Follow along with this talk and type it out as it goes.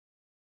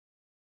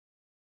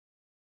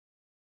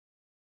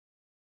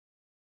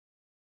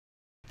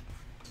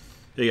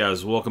Hey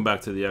guys, welcome back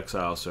to the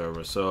Xile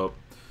server. So,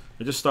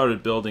 I just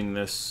started building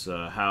this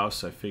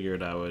house. I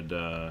figured I would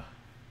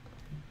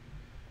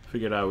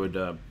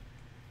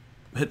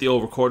hit the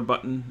old record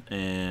button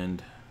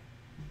and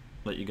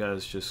let you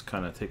guys just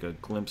kind of take a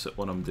glimpse at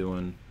what I'm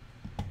doing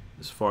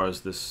as far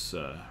as this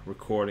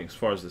recording, as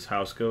far as this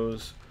house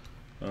goes.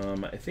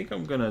 I think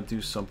I'm gonna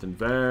do something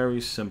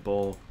very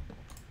simple.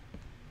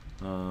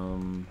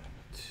 2,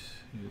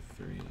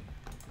 3.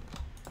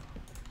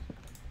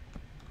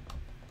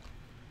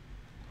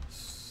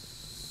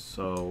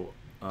 So,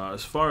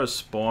 as far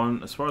as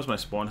my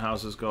spawn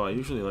houses go, I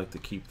usually like to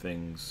keep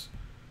things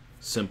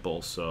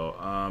simple. So,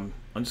 I'm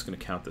just gonna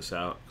count this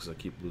out because I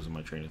keep losing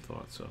my train of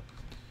thought. So,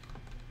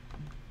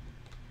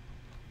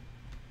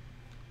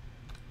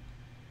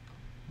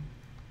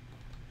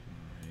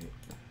 alright,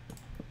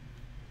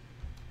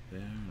 there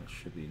that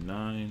should be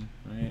 9,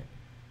 right?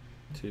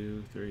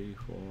 2, 3,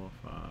 4,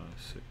 5,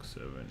 6,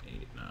 7,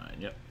 8,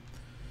 9. Yep.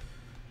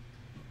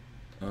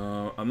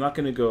 I'm not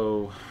gonna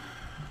go.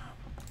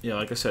 Yeah,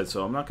 like I said,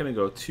 so I'm not going to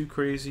go too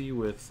crazy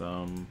with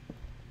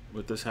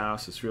this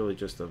house. It's really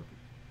just a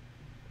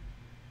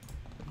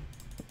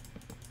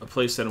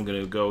place that I'm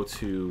going to go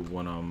to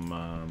when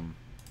I'm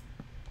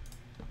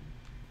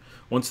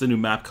once the new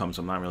map comes.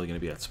 I'm not really going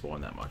to be at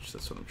spawn that much.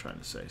 That's what I'm trying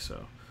to say.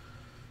 So,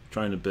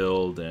 trying to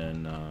build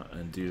and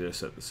do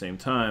this at the same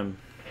time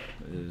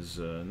is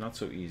not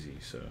so easy.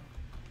 So,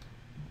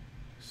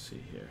 let's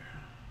see here,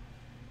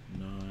 9,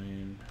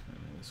 and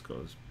then this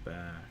goes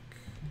back.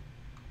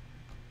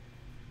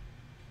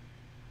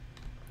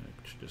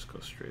 Just go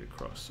straight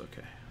across.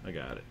 Okay, I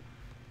got it.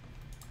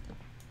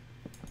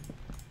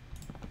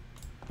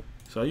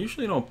 So I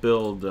usually don't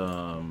build.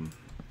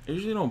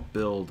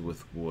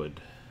 With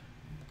wood,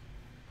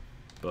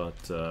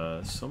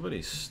 but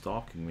somebody's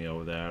stalking me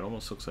over there. It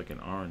almost looks like an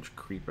orange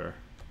creeper.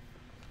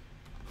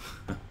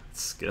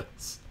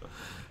 Skills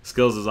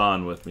is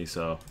on with me,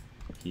 so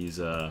he's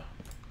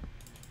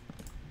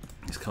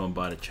coming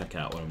by to check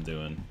out what I'm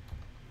doing.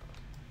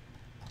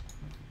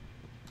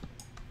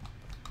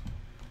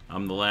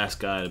 I'm the last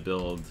guy to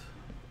build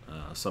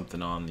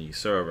something on the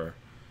server.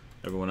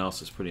 Everyone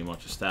else is pretty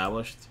much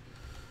established.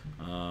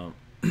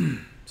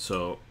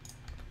 So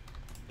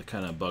they're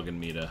kind of bugging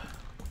me to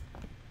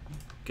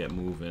get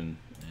moving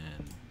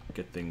and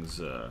get things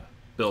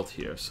built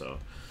here. So,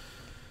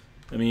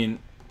 I mean,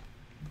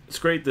 it's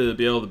great to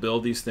be able to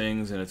build these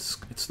things, and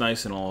it's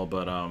nice and all,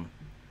 but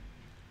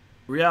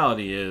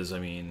reality is, I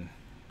mean,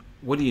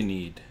 what do you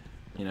need?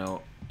 You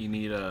know, you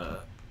need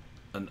a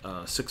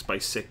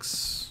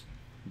 6x6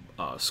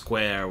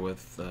 square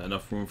with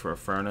enough room for a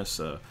furnace,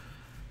 a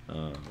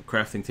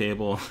crafting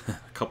table, a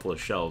couple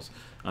of shelves.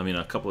 I mean,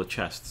 a couple of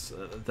chests.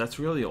 That's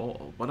really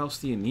all. What else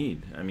do you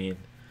need? I mean,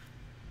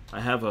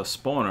 I have a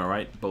spawner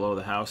right below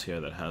the house here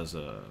that has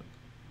a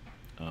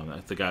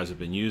that the guys have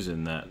been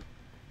using. That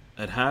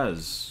it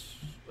has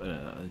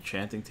an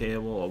enchanting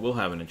table, or will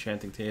have an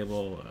enchanting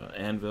table,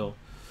 anvil,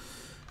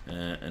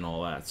 and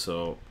all that.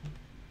 So.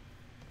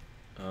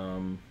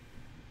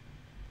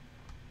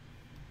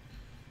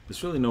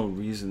 There's really no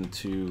reason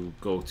to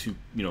go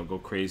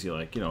crazy,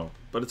 like,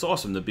 but it's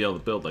awesome to be able to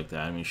build like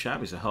that. I mean,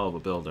 Shabby's a hell of a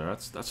builder.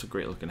 That's a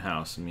great looking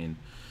house. I mean,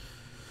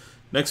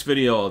 next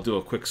video I'll do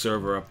a quick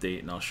server update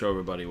and I'll show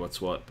everybody what's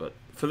what, but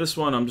for this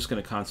one I'm just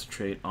going to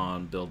concentrate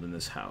on building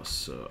this house.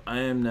 So I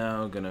am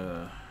now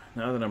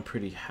that I'm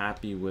pretty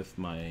happy with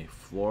my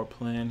floor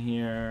plan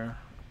here,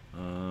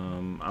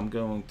 I'm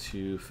going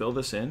to fill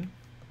this in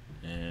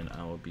and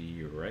I will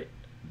be right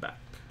back.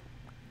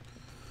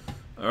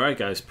 Alright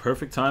guys,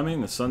 perfect timing.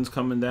 The sun's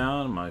coming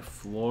down. My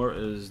floor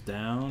is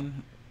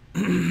down.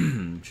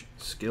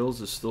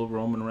 Skills is still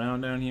roaming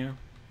around down here.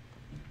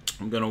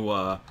 I'm gonna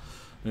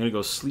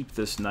go sleep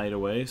this night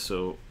away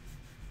so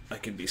I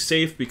can be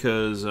safe,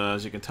 because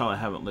as you can tell, I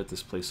haven't lit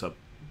this place up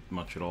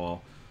much at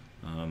all.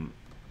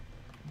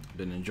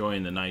 Been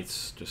enjoying the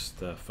nights, just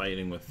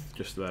fighting with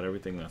just about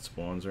everything that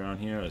spawns around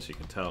here. As you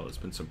can tell, there's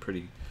been some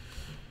pretty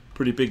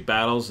big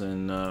battles,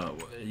 and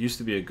it used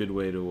to be a good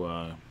way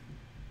to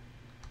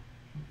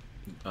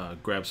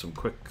grab some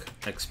quick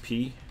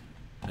XP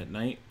at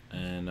night,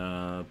 and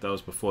that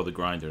was before the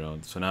grinder though.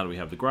 So now that we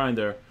have the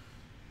grinder,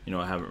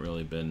 I haven't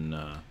really been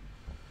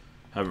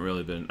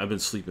I've been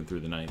sleeping through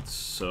the nights.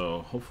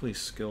 So hopefully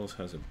Skills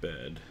has a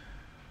bed.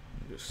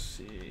 Let me just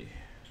see.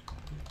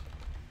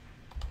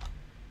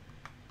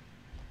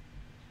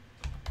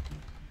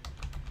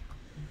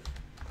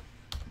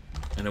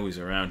 I know he's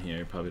around here.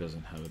 He probably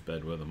doesn't have a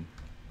bed with him.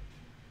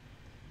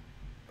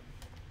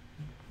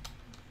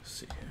 Let's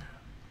see here.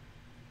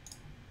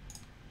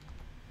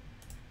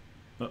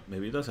 Oh,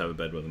 maybe he does have a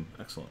bed with him.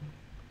 Excellent.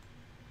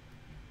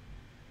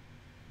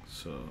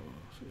 So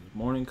as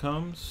morning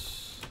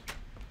comes,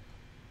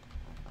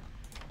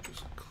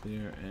 just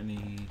clear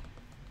any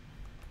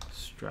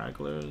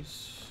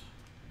stragglers.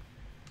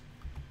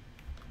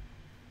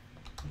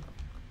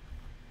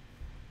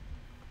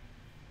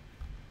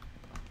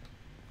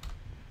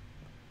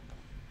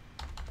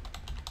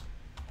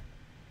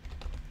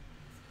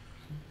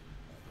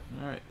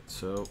 All right,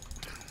 so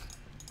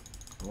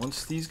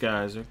Once these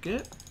guys are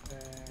get,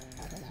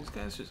 these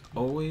guys just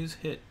always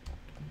hit.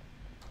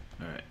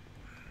 All right.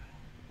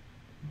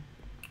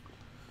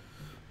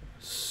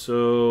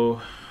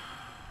 So,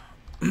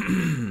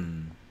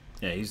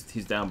 yeah,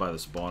 he's down by the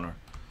spawner.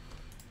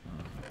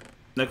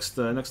 Next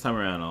time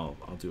around,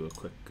 I'll do a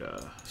quick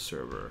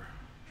server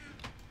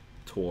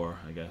tour,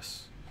 I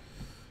guess.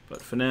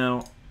 But for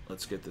now,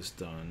 let's get this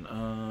done.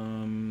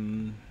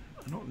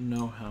 I don't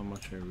know how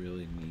much I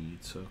really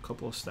need, so a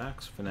couple of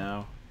stacks for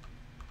now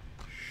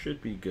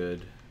should be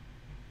good.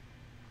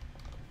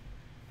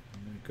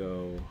 I'm gonna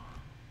go.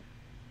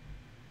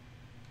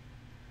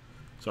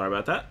 Sorry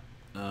about that.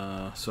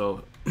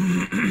 So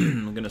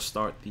I'm gonna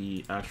start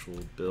the actual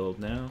build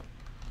now,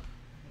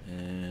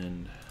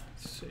 and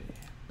let's see.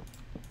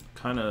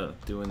 Kind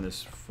of doing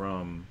this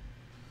from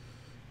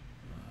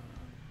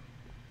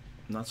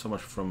not so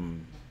much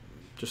from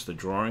just the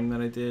drawing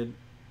that I did,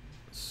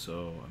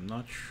 so I'm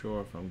not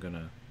sure if I'm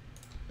gonna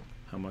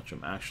how much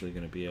I'm actually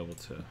gonna be able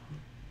to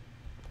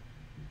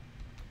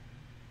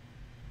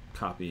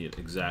copy it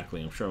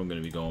exactly. I'm sure I'm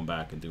gonna be going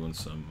back and doing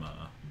some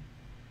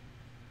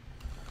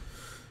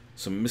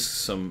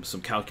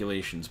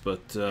calculations,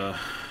 but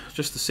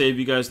just to save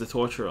you guys the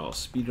torture, I'll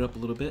speed it up a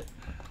little bit.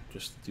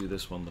 Just do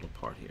this one little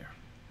part here.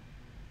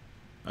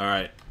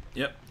 Alright,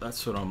 yep,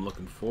 that's what I'm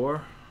looking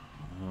for.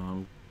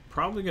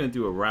 Probably going to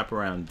do a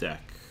wraparound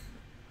deck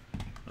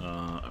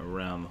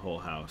around the whole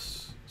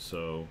house.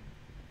 So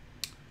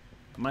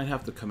I might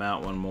have to come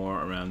out one more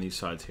around these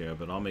sides here,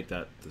 but I'll make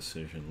that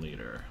decision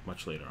later,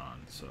 much later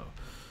on. So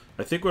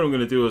I think what I'm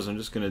going to do is I'm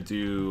just going to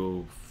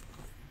do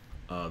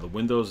the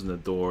windows and the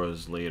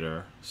doors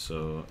later.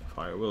 So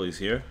Firewilley's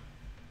here.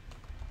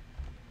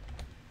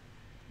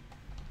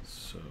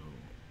 So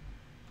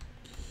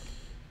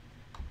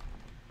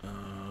let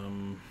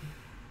me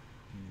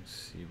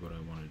see what I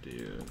want to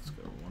do. Let's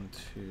go 1,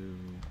 2,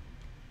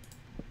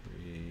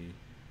 3.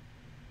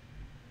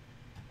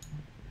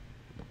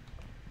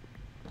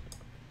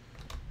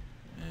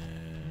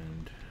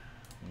 And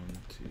 1,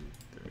 2,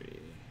 3.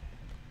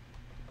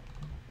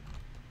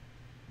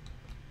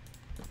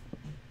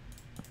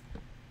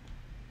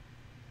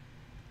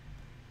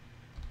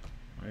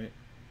 Right,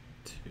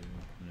 2,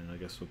 and then I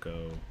guess we'll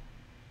go.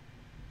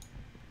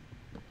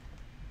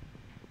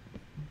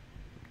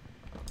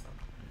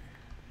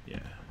 Yeah.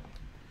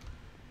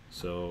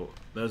 So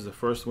that's the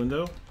first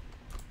window.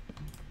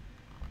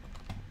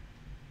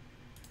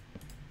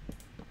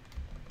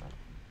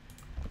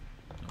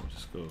 I'll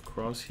just go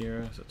across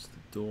here. So that's the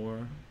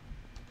door.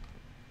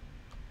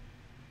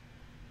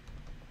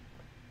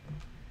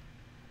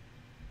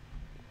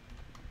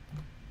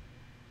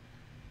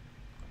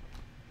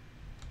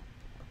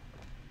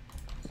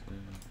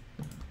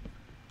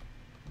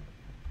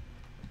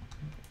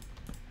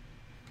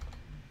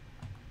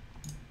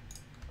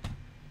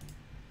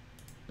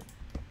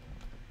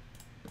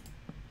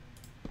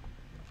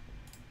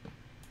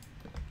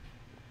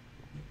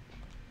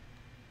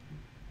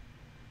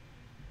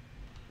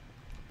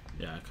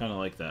 Yeah, I kind of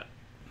like that.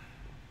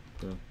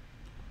 I'm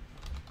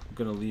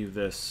gonna leave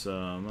this.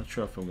 I'm not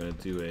sure if I'm gonna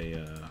do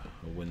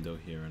a window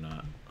here or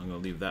not. I'm gonna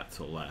leave that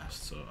till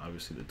last. So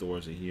obviously the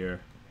doors are here,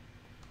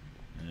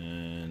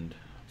 and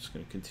I'm just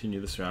gonna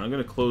continue this around. I'm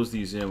gonna close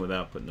these in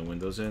without putting the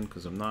windows in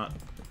because I'm not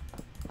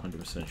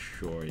 100%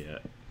 sure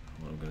yet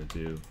what I'm gonna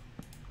do.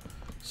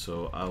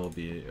 So I will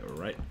be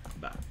right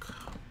back.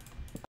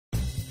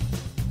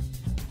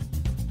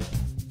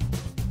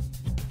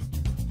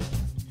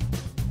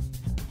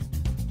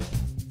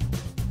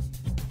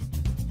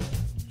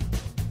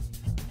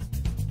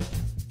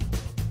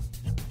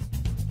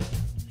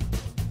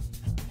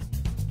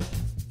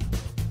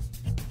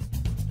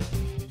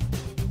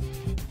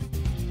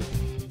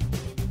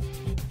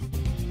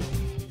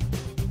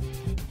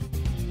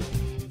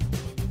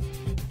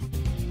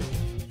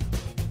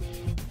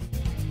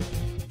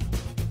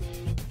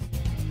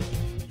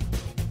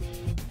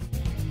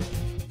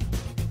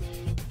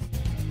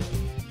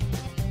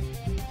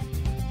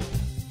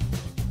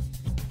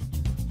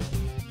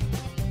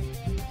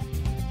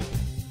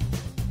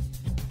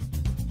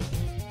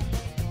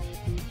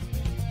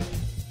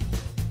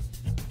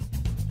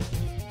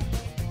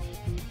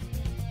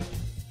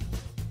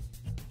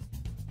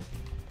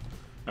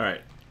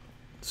 Alright,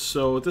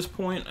 so at this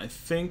point, I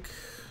think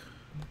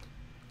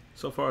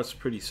so far it's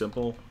pretty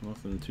simple,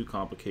 nothing too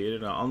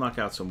complicated. I'll knock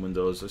out some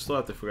windows. I still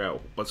have to figure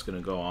out what's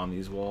going to go on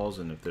these walls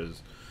and if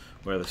there's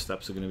where the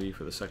steps are going to be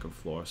for the second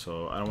floor.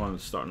 So I don't want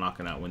to start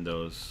knocking out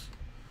windows.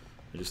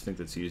 I just think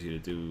that's easy to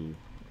do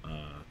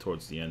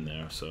towards the end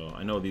there. So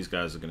I know these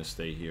guys are going to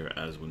stay here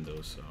as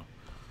windows, so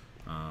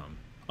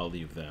I'll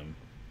leave them.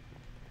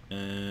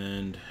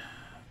 And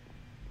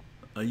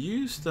I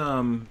used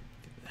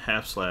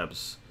half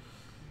slabs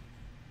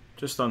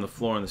just on the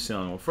floor and the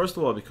ceiling. Well, first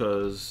of all,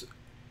 because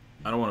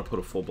I don't want to put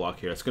a full block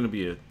here. It's going to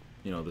be a,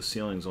 the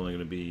ceiling's only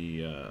going to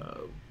be,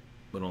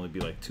 would only be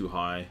like 2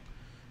 high,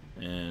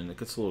 and it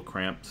gets a little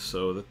cramped.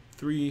 So the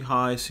 3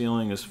 high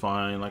ceiling is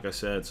fine. Like I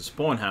said, it's a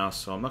spawn house,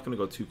 so I'm not going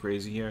to go too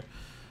crazy here,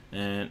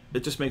 and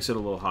it just makes it a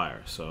little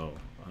higher. So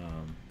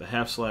the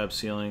half slab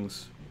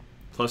ceilings,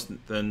 plus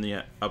then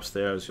the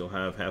upstairs you'll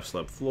have half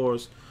slab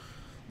floors,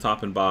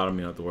 top and bottom.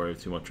 You don't have to worry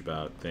too much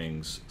about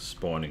things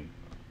spawning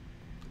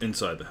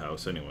inside the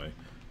house anyway.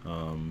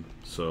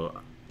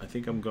 So I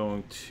think I'm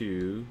going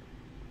to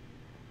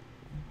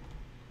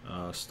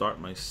start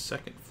my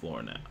second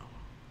floor now.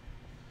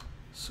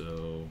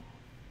 So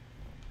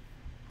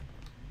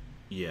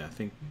yeah, I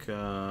think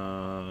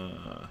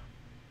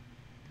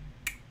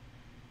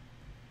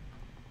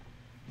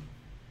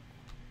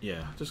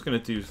yeah, just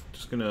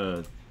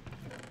gonna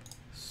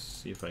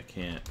see if I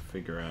can't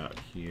figure out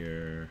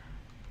here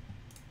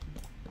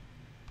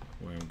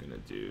where I'm gonna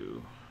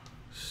do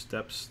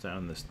steps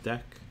down this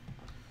deck.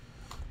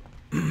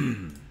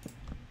 And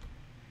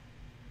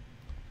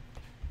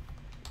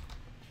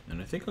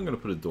I think I'm gonna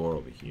put a door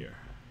over here.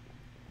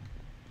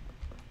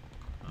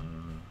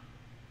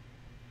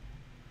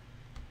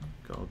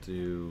 I'll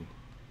do.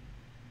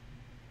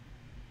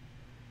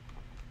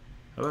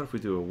 How about if we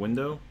do a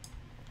window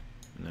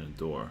and then a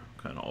door,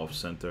 kind of off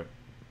center,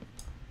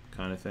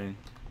 kind of thing.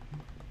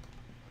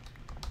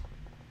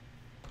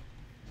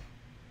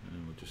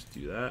 And we'll just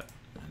do that,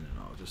 and then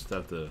I'll just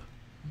have to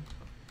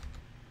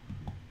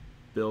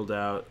build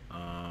out.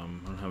 I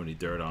don't have any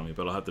dirt on me,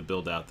 but I'll have to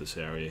build out this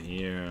area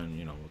here, and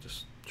you know, we'll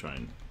just try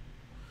and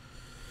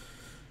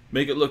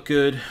make it look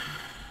good.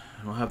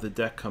 And we'll have the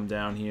deck come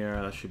down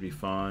here. That should be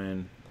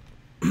fine.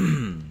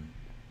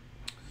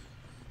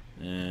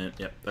 And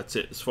yep, that's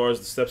it as far as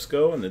the steps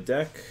go and the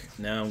deck.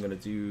 Now I'm gonna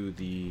do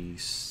the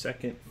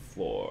second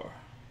floor.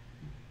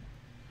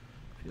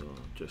 If you'll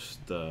just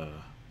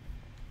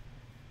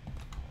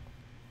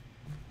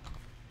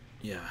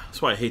yeah,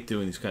 that's why I hate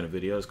doing these kind of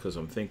videos, because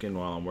I'm thinking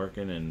while I'm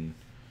working and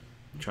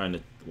trying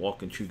to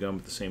walk and chew gum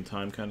at the same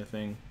time, kind of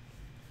thing.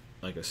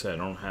 Like I said, I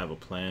don't have a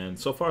plan.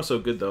 So far so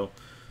good though.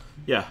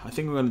 Yeah, I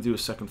think I'm gonna do a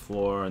second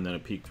floor and then a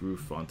peaked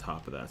roof on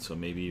top of that. So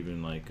maybe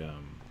even like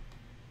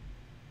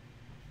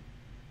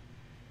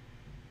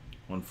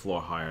one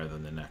floor higher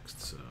than the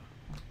next. So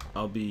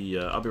I'll be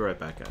right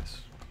back,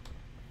 guys.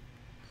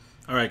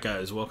 All right,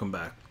 guys, welcome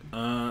back.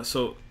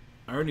 So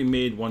I already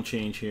made one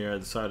change here. I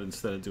decided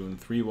instead of doing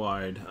 3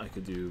 wide, I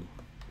could do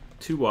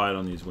 2 wide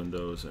on these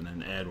windows and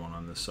then add one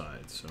on this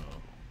side. So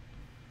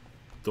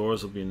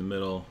doors will be in the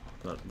middle.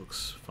 That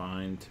looks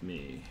fine to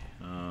me.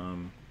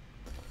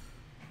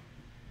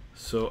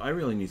 So I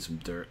really need some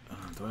dirt.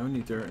 Do I have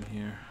any dirt in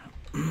here?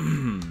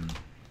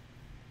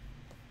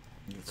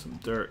 Get some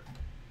dirt.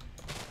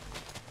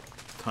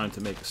 Time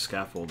to make a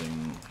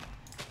scaffolding.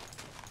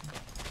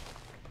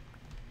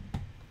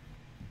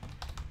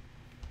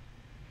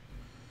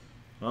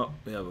 Well,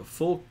 we have a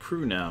full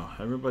crew now.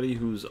 Everybody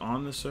who's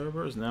on the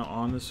server is now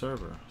on the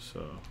server,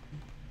 so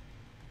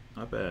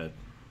not bad.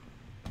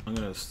 I'm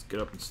gonna get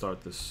up and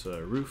start this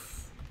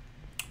roof.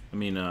 I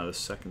mean, the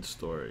second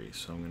story.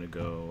 So I'm gonna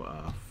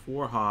go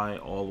 4 high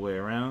all the way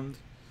around,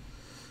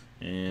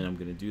 and I'm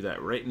gonna do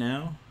that right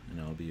now, and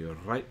I'll be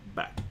right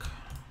back.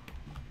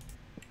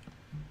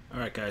 All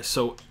right, guys.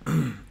 So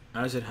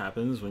as it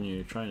happens when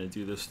you're trying to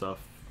do this stuff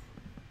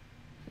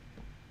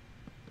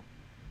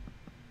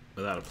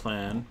without a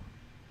plan,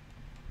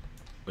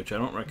 which I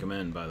don't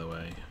recommend, by the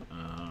way,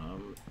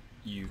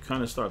 you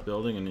kind of start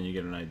building and then you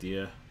get an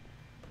idea,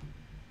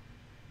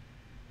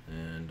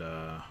 and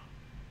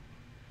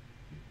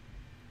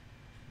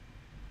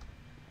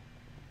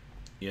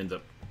you end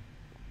up,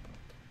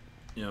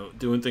 you know,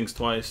 doing things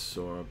twice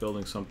or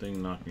building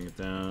something, knocking it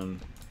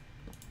down.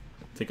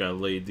 I think I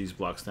laid these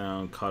blocks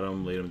down, cut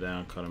them, laid them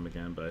down, cut them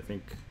again, but I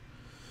think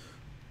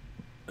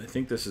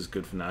this is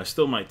good for now. I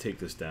still might take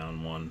this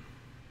down one.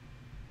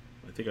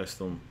 I think I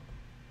still.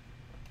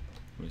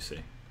 Let me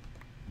see.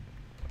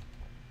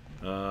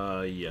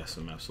 Yes,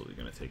 I'm absolutely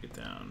going to take it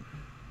down.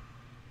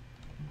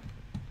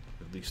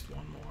 At least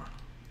one more.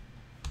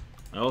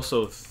 I'm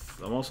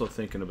also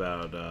thinking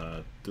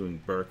about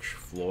doing birch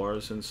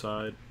floors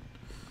inside.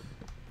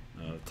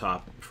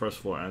 Top, first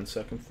floor and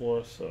second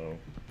floor, so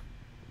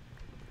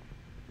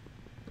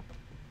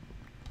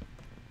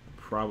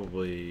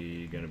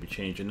probably going to be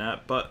changing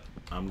that, but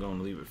I'm going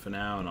to leave it for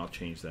now, and I'll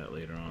change that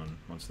later on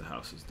once the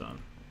house is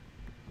done.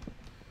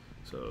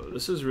 So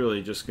this is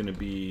really just going to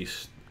be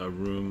a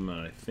room that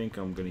I think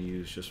I'm going to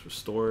use just for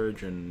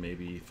storage and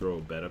maybe throw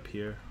a bed up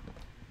here.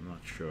 I'm not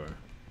sure.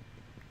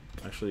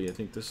 Actually, I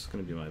think this is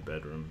going to be my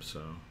bedroom,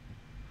 so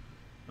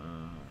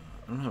I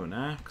don't have an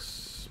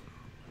axe.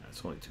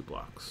 It's only 2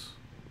 blocks.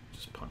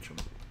 Just punch them.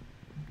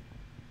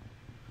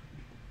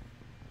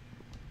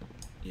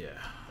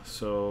 Yeah,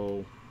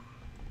 so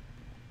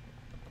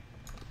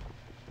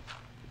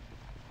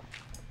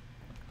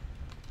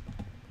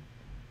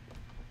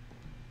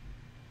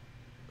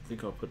I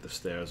think I'll put the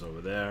stairs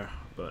over there,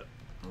 but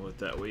I'll let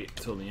that wait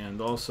till the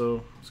end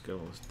also. Let's get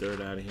all this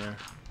dirt out of here.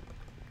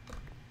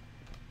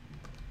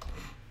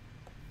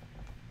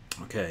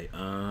 Okay,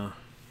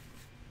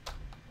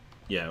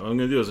 yeah, what I'm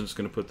gonna do is I'm just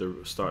gonna put the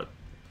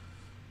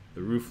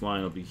roof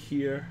line will be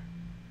here,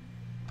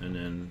 and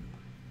then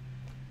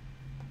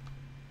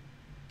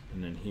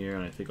And then here,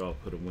 and I think I'll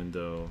put a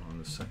window on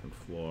the second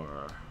floor.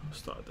 I'll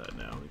start that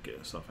now. We get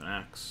myself an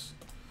axe.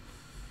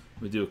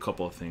 We do a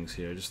couple of things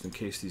here, just in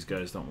case these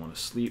guys don't want to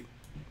sleep.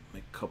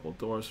 Make a couple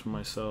doors for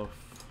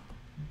myself.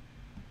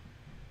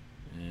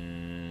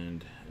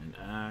 And an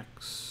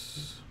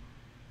axe.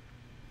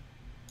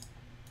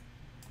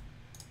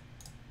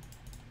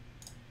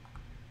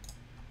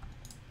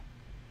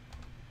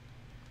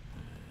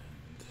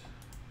 And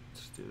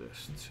let's do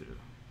this too.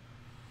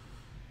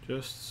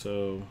 Just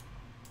so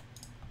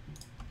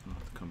I'll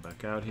have to come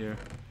back out here.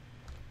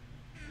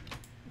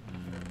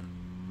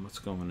 What's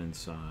going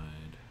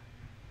inside?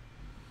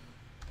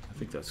 I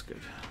think that's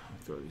good. I'll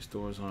throw these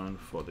doors on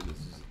before the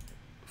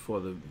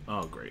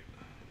oh great.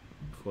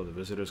 Before the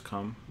visitors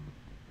come.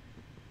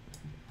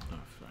 Oh,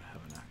 if I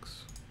have an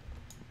axe.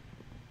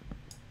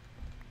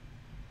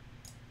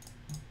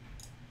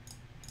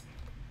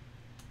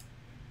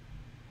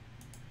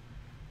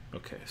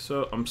 Okay,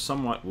 so I'm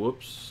somewhat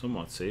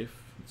safe.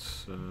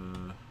 It's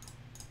forgot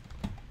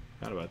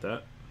about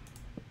that.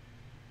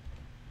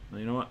 Well,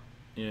 you know what?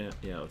 Yeah,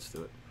 let's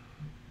do it.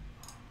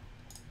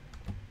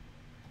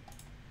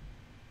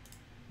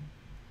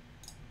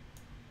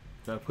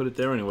 Gotta put it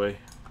there anyway.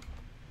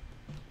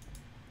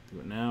 Do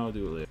it now,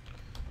 do it later.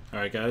 All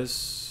right,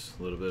 guys.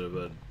 A little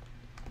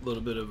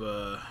bit of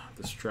a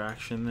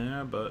distraction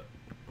there, but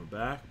we're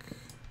back.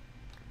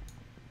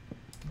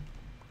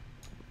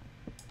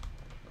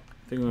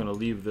 I think I'm gonna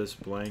leave this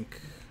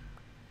blank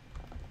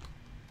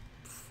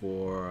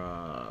for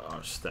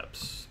our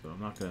steps, but I'm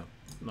not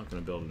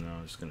gonna build it now.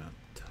 I'm just gonna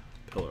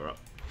pillar up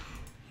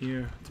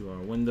here. Do our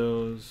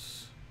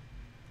windows.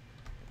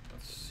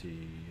 Let's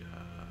see.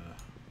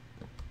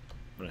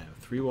 What I have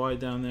 3 wide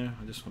down there.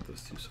 I just want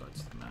those 2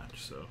 sides to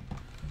match. So,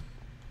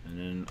 and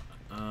then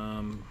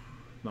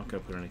not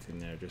gonna put anything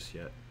there just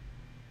yet.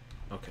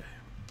 Okay.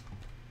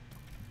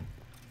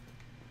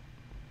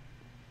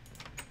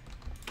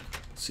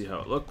 Let's see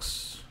how it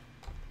looks.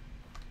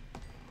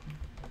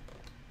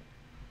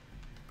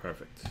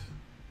 Perfect.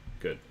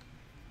 Good.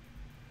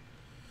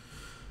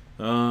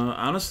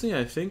 Honestly,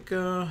 I think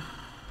I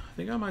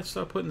might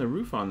start putting the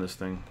roof on this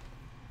thing.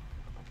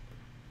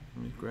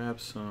 Let me grab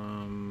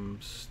some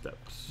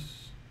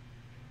steps.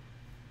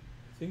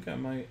 I think I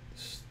might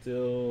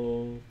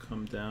still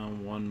come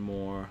down one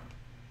more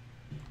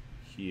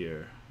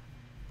here.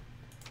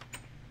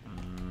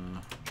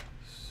 Let's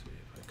see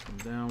if I come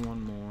down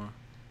one more.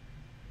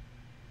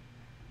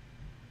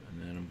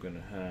 And then I'm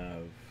gonna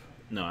have,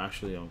 no,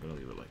 actually I'm gonna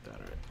leave it like that, all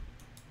right.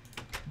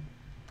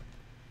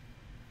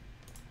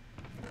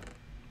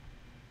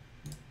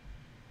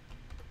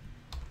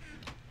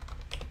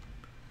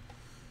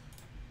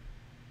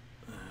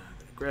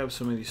 Grab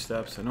some of these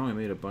steps. I know I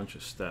made a bunch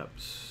of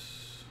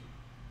steps.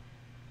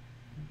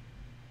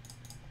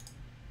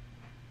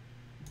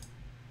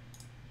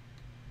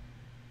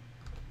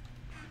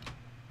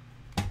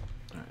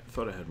 Alright, I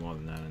thought I had more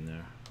than that in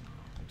there.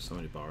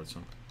 Somebody borrowed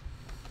some.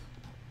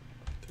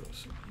 Throw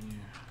some here.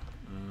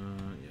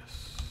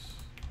 Yes.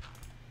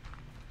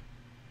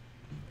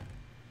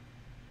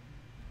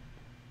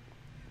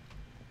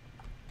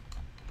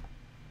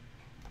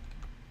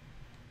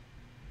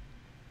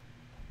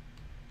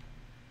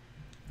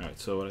 Alright,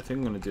 so what I think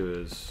I'm going to do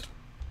is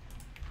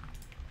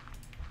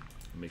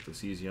make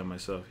this easy on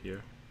myself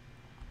here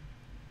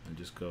and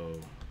just go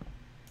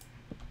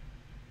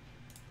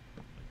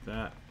like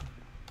that.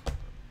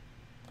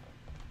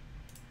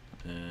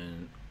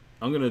 And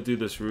I'm going to do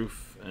this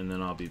roof and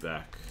then I'll be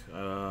back.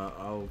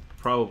 I'll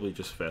probably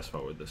just fast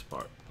forward this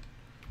part.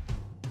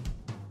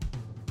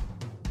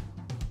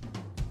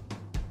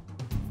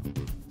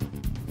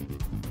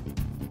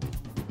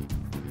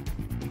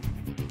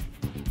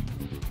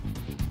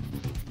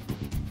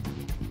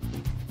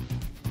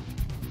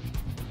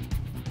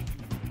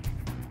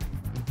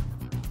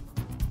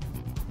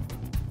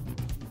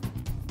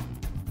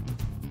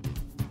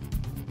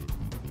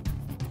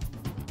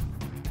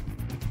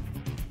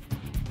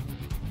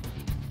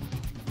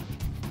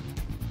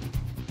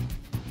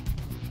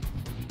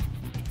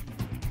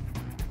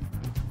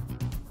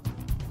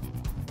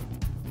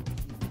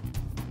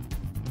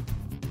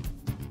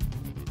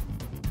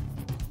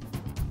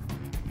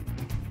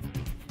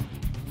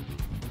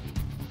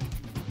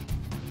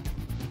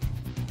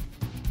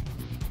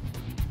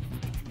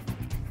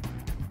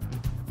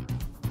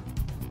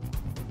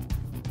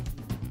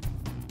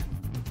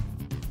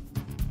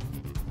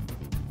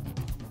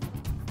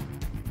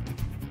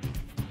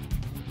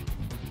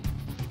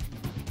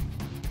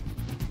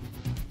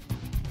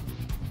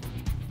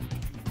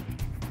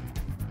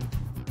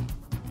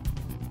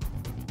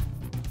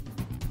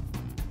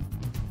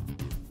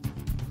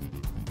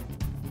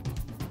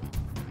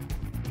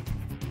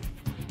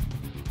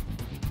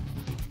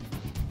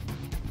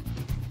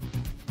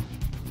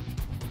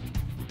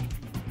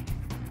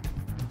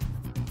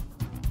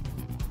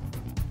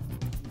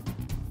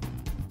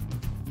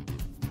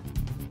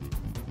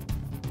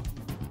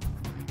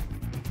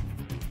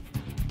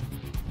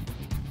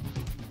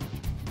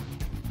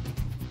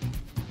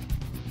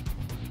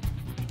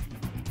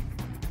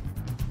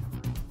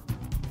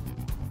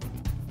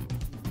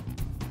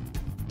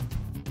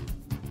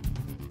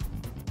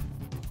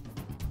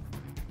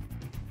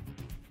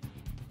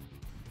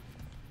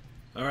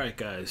 Alright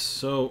guys,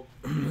 so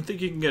I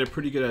think you can get a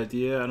pretty good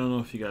idea. I don't know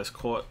if you guys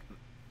caught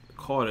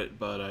it,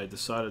 but I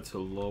decided to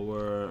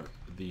lower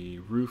the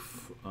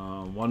roof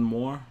one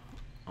more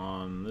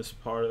on this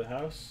part of the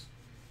house,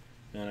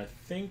 and I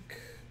think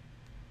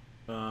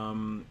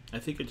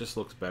it just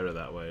looks better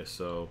that way.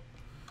 So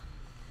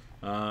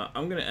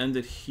I'm gonna end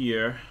it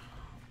here,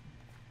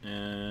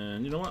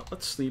 and you know what,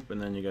 let's sleep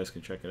and then you guys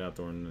can check it out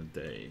during the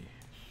day.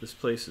 This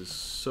place is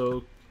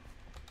so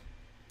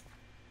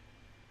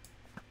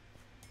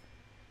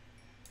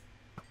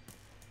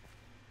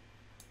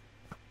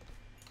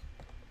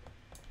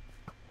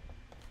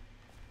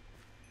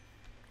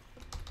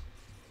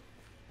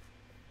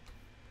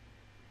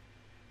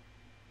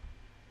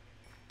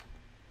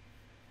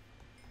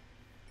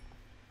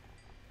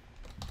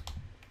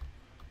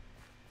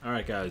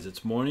Alright guys,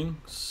 it's morning,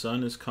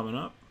 sun is coming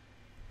up,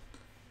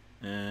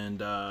 and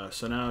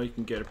so now you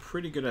can get a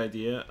pretty good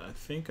idea. I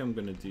think I'm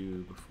going to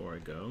do, before I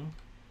go,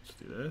 let's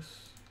do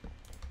this.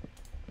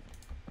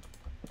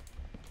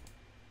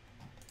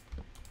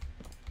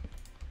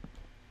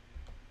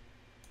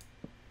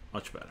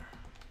 Much better.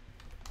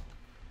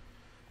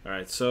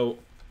 Alright, so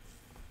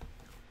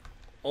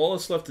all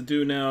that's left to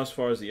do now as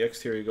far as the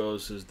exterior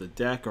goes is the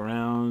deck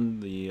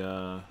around the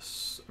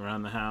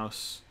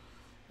house,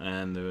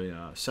 and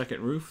the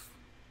second roof,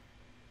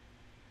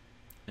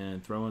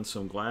 and throw in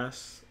some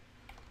glass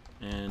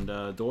and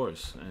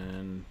doors,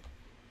 and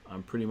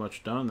I'm pretty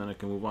much done. Then I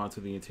can move on to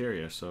the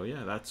interior. So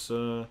yeah, that's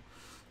I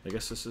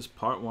guess this is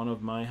part one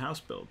of my house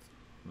build.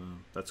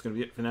 That's gonna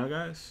be it for now,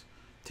 guys.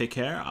 Take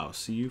care. I'll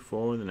see you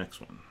for the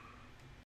next one.